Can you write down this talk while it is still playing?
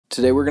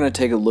Today we're going to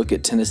take a look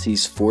at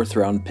Tennessee's 4th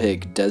round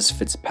pick, Dez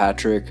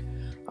Fitzpatrick.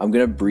 I'm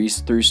going to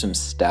breeze through some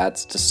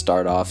stats to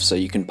start off, so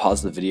you can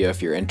pause the video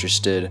if you're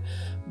interested.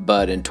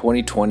 But in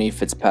 2020,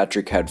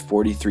 Fitzpatrick had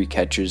 43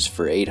 catches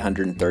for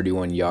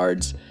 831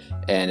 yards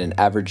and an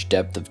average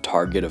depth of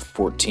target of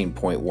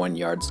 14.1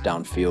 yards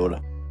downfield.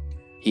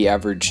 He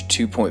averaged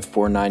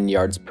 2.49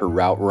 yards per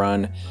route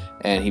run,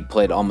 and he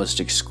played almost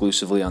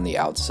exclusively on the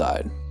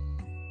outside.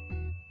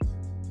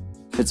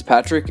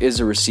 Fitzpatrick is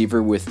a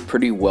receiver with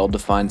pretty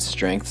well-defined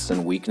strengths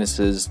and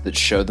weaknesses that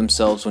show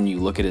themselves when you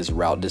look at his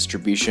route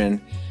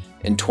distribution.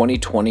 In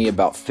 2020,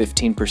 about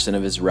 15%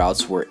 of his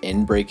routes were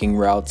in-breaking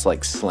routes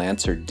like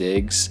slants or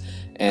digs,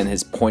 and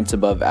his points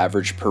above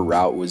average per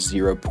route was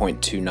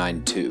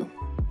 0.292.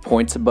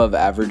 Points above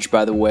average,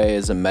 by the way,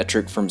 is a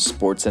metric from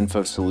Sports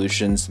Info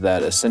Solutions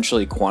that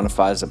essentially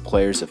quantifies a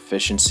player's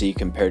efficiency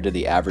compared to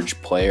the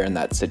average player in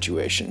that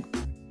situation.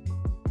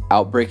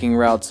 Outbreaking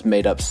routes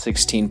made up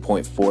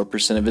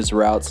 16.4% of his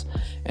routes,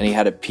 and he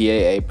had a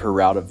PAA per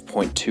route of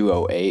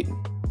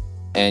 0.208.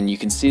 And you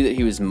can see that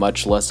he was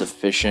much less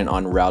efficient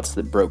on routes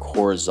that broke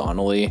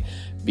horizontally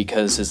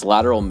because his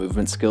lateral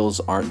movement skills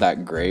aren't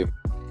that great,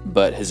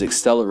 but his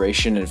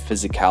acceleration and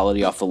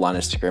physicality off the line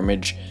of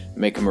scrimmage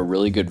make him a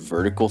really good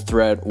vertical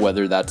threat,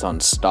 whether that's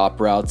on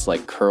stop routes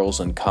like curls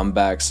and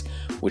comebacks,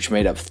 which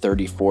made up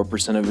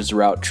 34% of his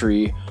route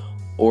tree,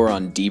 or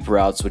on deep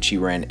routes, which he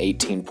ran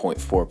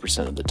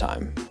 18.4% of the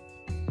time.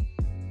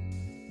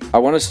 I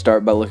want to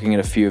start by looking at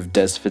a few of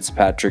Dez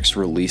Fitzpatrick's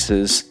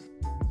releases.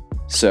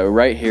 So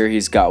right here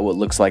he's got what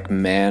looks like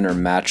man or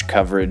match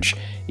coverage.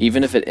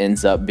 Even if it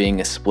ends up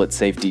being a split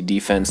safety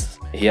defense,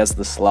 he has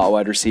the slot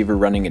wide receiver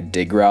running a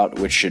dig route,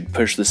 which should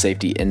push the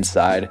safety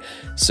inside,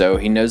 so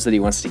he knows that he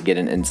wants to get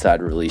an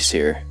inside release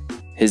here.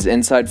 His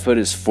inside foot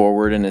is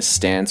forward in his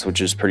stance,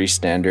 which is pretty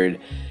standard.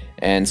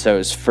 And so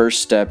his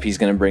first step, he's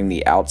going to bring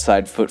the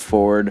outside foot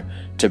forward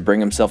to bring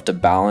himself to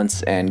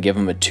balance and give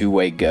him a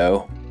two-way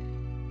go.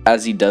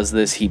 As he does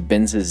this, he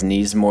bends his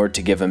knees more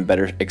to give him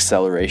better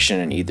acceleration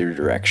in either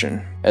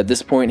direction. At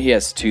this point, he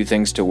has two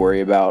things to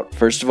worry about.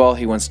 First of all,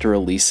 he wants to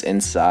release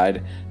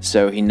inside,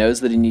 so he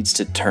knows that he needs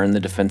to turn the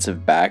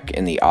defensive back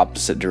in the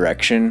opposite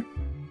direction.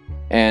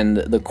 And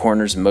the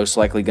corner's most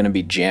likely going to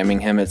be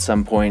jamming him at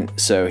some point,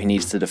 so he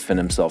needs to defend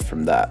himself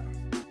from that.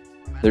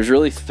 There's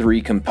really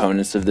three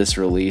components of this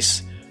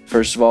release.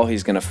 First of all,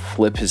 he's going to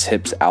flip his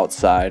hips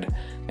outside,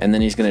 and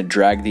then he's going to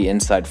drag the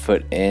inside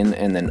foot in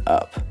and then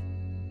up.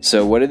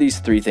 So what do these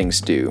three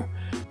things do?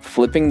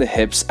 Flipping the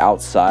hips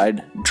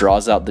outside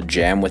draws out the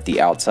jam with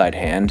the outside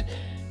hand.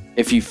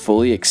 If you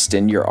fully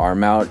extend your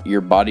arm out,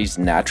 your body's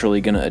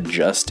naturally going to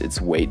adjust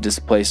its weight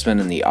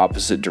displacement in the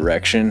opposite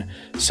direction,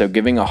 so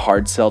giving a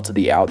hard sell to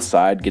the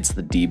outside gets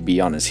the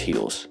DB on his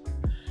heels.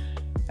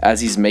 As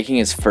he's making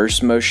his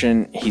first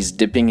motion, he's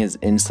dipping his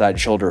inside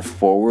shoulder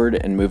forward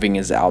and moving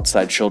his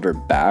outside shoulder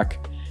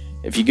back.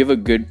 If you give a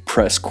good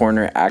press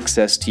corner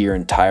access to your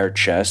entire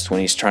chest when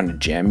he's trying to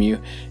jam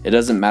you, it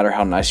doesn't matter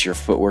how nice your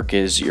footwork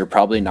is, you're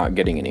probably not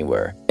getting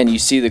anywhere. And you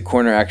see the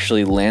corner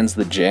actually lands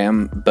the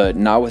jam, but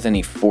not with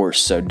any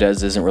force, so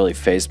Dez isn't really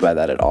fazed by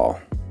that at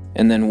all.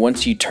 And then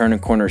once you turn a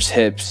corner's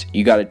hips,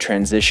 you got to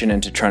transition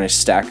into trying to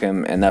stack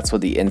him, and that's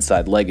what the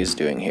inside leg is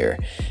doing here.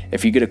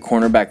 If you get a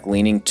cornerback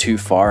leaning too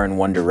far in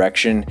one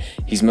direction,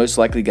 he's most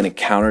likely going to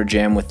counter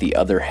jam with the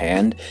other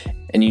hand,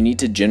 and you need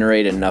to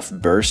generate enough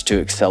burst to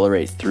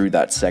accelerate through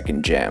that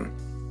second jam.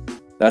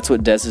 That's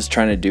what Dez is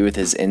trying to do with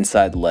his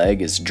inside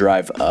leg, is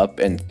drive up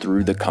and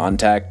through the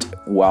contact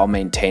while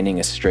maintaining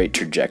a straight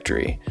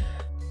trajectory.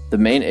 The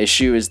main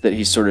issue is that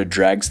he sort of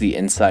drags the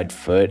inside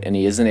foot and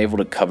he isn't able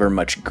to cover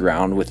much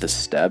ground with the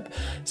step,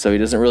 so he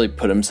doesn't really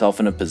put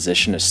himself in a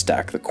position to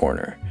stack the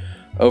corner.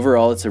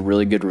 Overall, it's a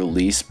really good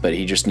release, but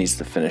he just needs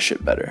to finish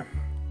it better.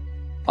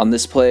 On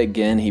this play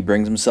again, he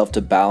brings himself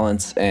to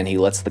balance and he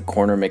lets the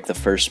corner make the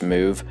first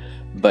move,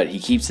 but he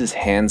keeps his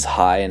hands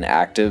high and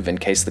active in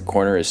case the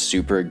corner is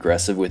super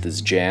aggressive with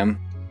his jam.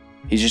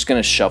 He's just going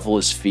to shuffle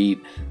his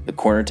feet, the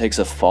corner takes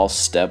a false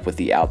step with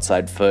the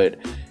outside foot,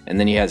 and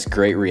then he has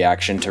great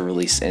reaction to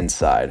release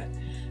inside.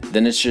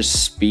 Then it's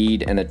just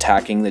speed and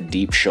attacking the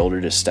deep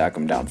shoulder to stack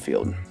him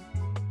downfield.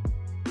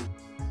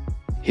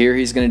 Here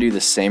he's going to do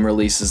the same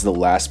release as the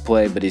last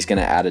play, but he's going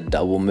to add a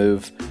double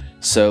move.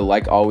 So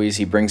like always,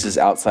 he brings his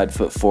outside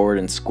foot forward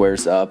and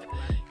squares up.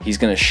 He's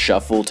going to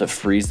shuffle to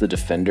freeze the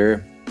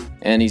defender.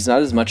 And he's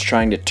not as much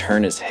trying to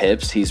turn his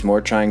hips, he's more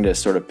trying to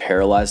sort of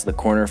paralyze the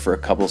corner for a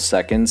couple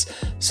seconds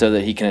so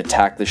that he can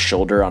attack the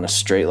shoulder on a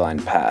straight line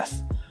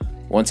path.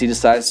 Once he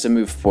decides to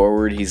move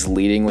forward, he's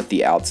leading with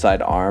the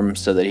outside arm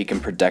so that he can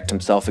protect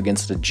himself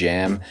against a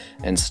jam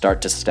and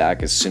start to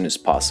stack as soon as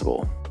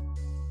possible.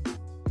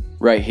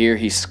 Right here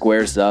he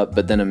squares up,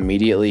 but then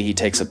immediately he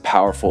takes a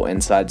powerful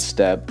inside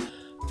step,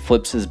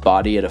 flips his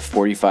body at a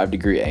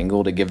 45-degree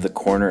angle to give the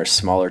corner a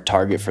smaller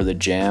target for the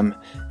jam,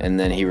 and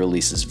then he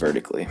releases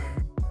vertically.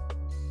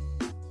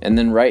 And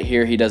then right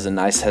here he does a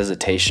nice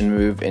hesitation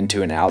move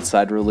into an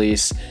outside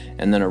release,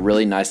 and then a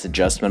really nice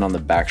adjustment on the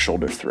back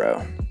shoulder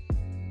throw.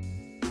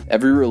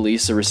 Every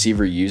release a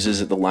receiver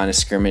uses at the line of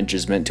scrimmage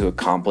is meant to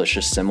accomplish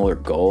a similar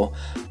goal,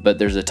 but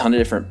there's a ton of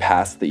different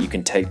paths that you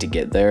can take to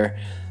get there.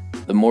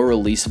 The more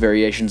release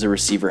variations a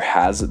receiver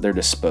has at their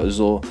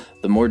disposal,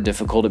 the more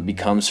difficult it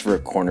becomes for a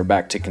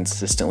cornerback to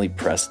consistently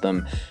press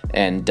them,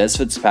 and Dez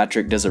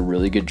Fitzpatrick does a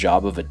really good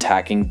job of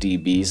attacking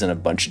DBs in a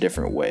bunch of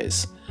different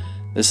ways.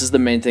 This is the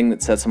main thing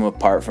that sets him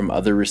apart from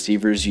other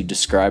receivers you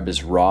describe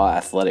as raw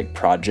athletic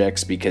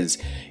projects, because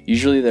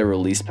usually their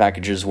release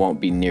packages won't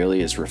be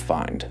nearly as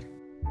refined.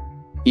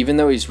 Even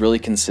though he's really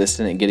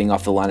consistent at getting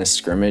off the line of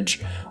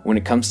scrimmage, when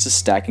it comes to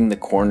stacking the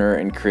corner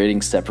and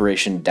creating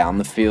separation down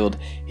the field,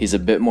 he's a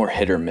bit more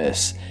hit or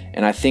miss,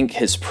 and I think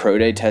his pro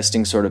day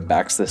testing sort of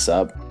backs this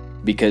up,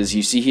 because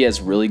you see he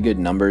has really good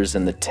numbers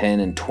in the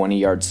 10 and 20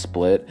 yard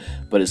split,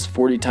 but his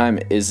 40 time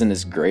isn't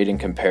as great in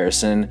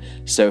comparison,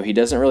 so he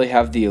doesn't really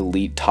have the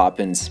elite top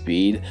end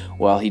speed,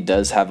 while he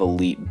does have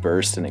elite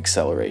burst and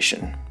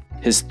acceleration.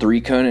 His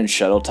 3-cone and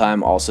shuttle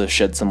time also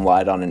shed some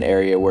light on an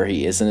area where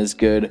he isn't as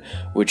good,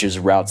 which is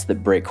routes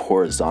that break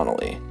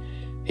horizontally.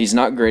 He's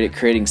not great at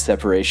creating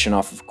separation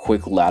off of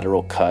quick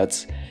lateral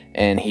cuts,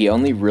 and he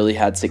only really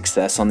had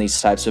success on these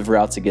types of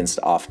routes against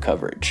off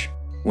coverage.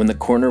 When the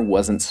corner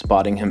wasn't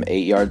spotting him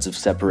 8 yards of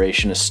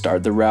separation to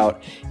start the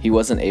route, he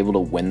wasn't able to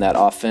win that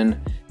often,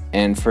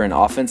 and for an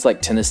offense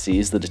like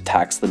Tennessee's that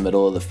attacks the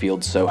middle of the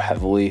field so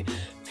heavily,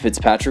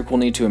 Fitzpatrick will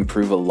need to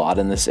improve a lot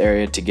in this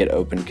area to get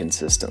open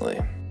consistently.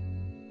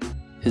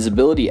 His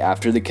ability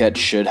after the catch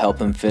should help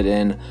him fit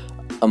in.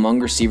 Among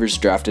receivers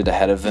drafted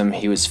ahead of him,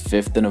 he was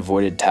 5th in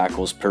avoided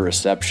tackles per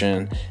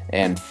reception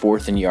and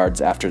 4th in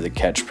yards after the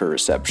catch per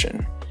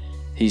reception.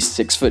 He's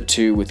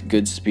 6'2" with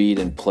good speed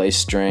and play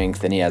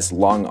strength, and he has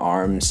long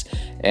arms,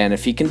 and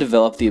if he can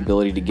develop the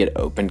ability to get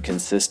open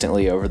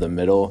consistently over the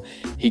middle,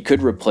 he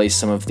could replace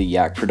some of the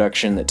yak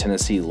production that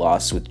Tennessee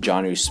lost with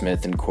Jonnu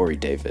Smith and Corey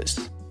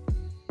Davis.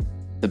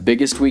 The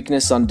biggest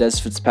weakness on Dez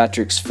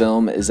Fitzpatrick's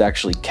film is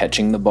actually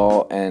catching the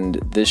ball, and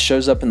this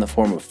shows up in the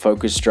form of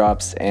focus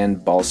drops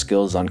and ball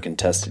skills on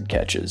contested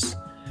catches.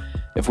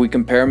 If we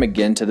compare him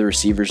again to the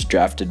receivers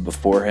drafted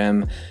before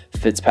him,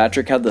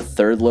 Fitzpatrick had the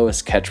 3rd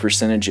lowest catch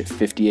percentage at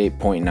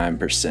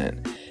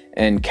 58.9%.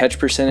 And catch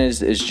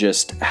percentage is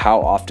just how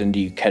often do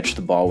you catch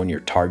the ball when you're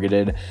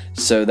targeted,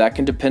 so that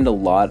can depend a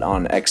lot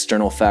on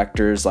external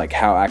factors like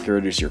how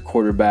accurate is your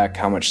quarterback,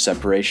 how much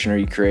separation are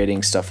you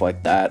creating, stuff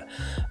like that.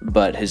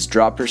 But his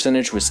drop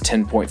percentage was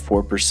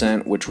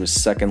 10.4%, which was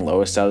 2nd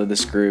lowest out of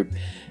this group,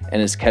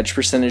 and his catch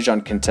percentage on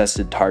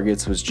contested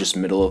targets was just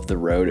middle of the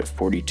road at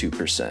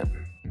 42%.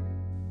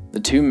 The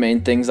two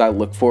main things I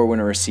look for when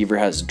a receiver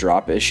has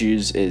drop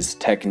issues is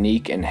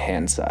technique and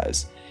hand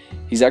size.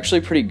 He's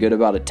actually pretty good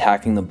about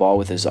attacking the ball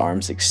with his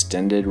arms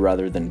extended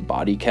rather than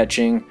body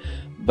catching,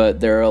 but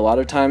there are a lot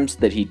of times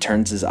that he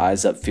turns his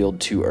eyes upfield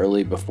too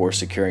early before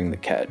securing the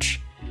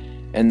catch.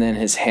 And then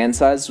his hand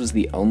size was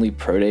the only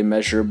pro day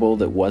measurable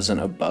that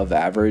wasn't above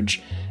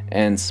average,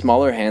 and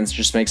smaller hands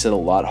just makes it a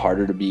lot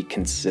harder to be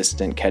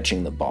consistent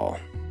catching the ball.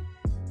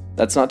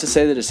 That's not to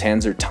say that his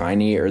hands are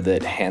tiny or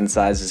that hand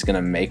size is going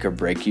to make or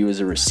break you as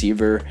a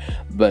receiver,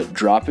 but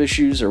drop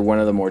issues are one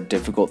of the more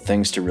difficult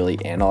things to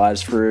really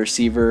analyze for a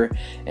receiver,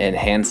 and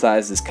hand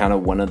size is kind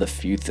of one of the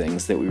few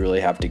things that we really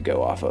have to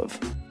go off of.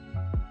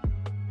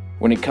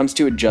 When it comes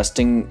to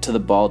adjusting to the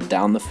ball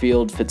down the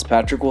field,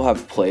 Fitzpatrick will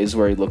have plays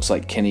where he looks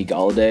like Kenny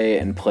Golladay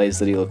and plays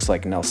that he looks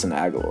like Nelson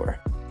Aguilar.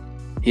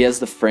 He has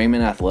the frame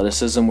and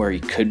athleticism where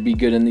he could be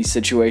good in these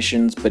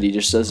situations, but he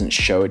just doesn't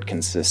show it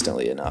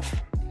consistently enough.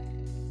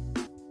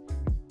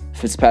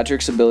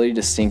 Fitzpatrick's ability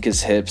to sink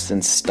his hips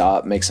and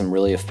stop makes him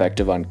really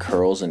effective on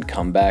curls and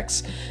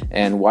comebacks,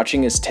 and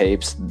watching his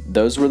tapes,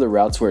 those were the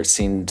routes where it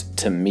seemed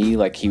to me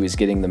like he was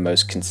getting the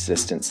most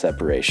consistent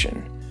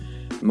separation.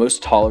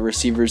 Most taller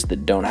receivers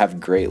that don't have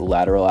great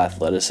lateral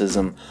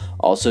athleticism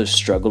also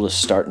struggle to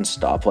start and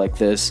stop like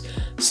this,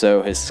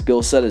 so his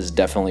skill set is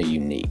definitely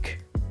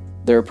unique.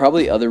 There are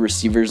probably other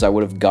receivers I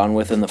would have gone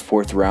with in the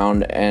 4th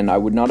round, and I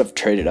would not have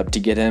traded up to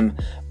get him,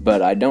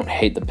 but I don't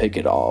hate the pick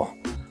at all.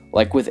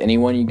 Like with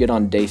anyone you get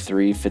on day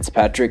 3,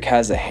 Fitzpatrick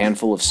has a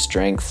handful of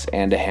strengths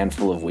and a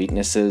handful of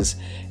weaknesses,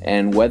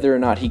 and whether or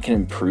not he can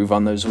improve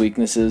on those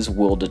weaknesses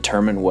will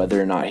determine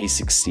whether or not he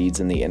succeeds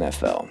in the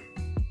NFL.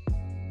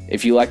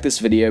 If you like this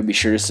video, be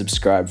sure to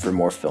subscribe for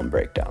more film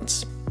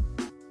breakdowns.